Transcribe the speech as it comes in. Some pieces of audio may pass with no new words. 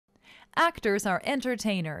Actors are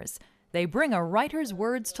entertainers. They bring a writer's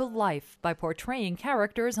words to life by portraying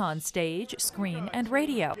characters on stage, screen, and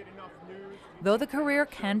radio. Though the career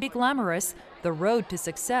can be glamorous, the road to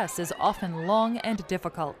success is often long and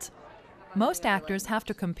difficult. Most actors have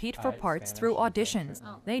to compete for parts through auditions.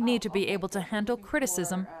 They need to be able to handle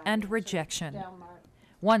criticism and rejection.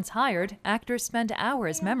 Once hired, actors spend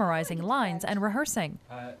hours memorizing lines and rehearsing.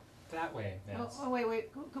 That way.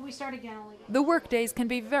 Wait. Can we start again? The workdays can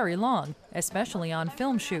be very long, especially on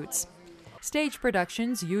film shoots. Stage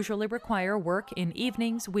productions usually require work in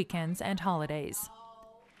evenings, weekends, and holidays.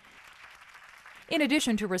 In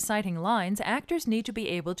addition to reciting lines, actors need to be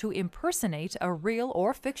able to impersonate a real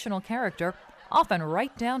or fictional character, often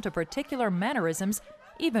right down to particular mannerisms,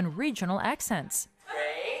 even regional accents.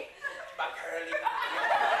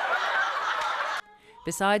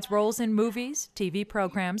 Besides roles in movies, TV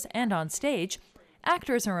programs, and on stage,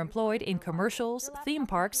 actors are employed in commercials, theme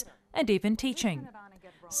parks, and even teaching.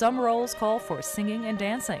 Some roles call for singing and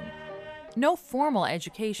dancing. No formal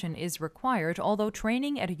education is required, although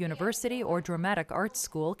training at a university or dramatic arts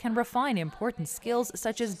school can refine important skills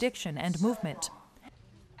such as diction and movement.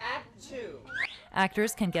 Act 2.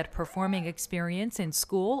 Actors can get performing experience in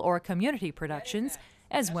school or community productions,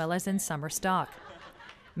 as well as in summer stock.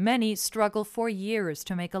 Many struggle for years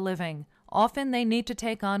to make a living. Often they need to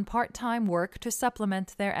take on part-time work to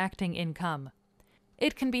supplement their acting income.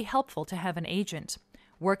 It can be helpful to have an agent.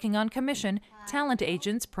 Working on commission, talent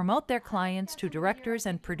agents promote their clients to directors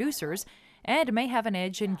and producers and may have an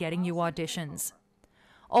edge in getting you auditions.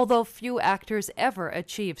 Although few actors ever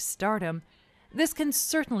achieve stardom, this can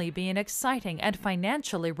certainly be an exciting and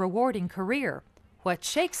financially rewarding career, what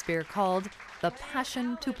Shakespeare called the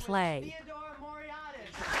passion to play.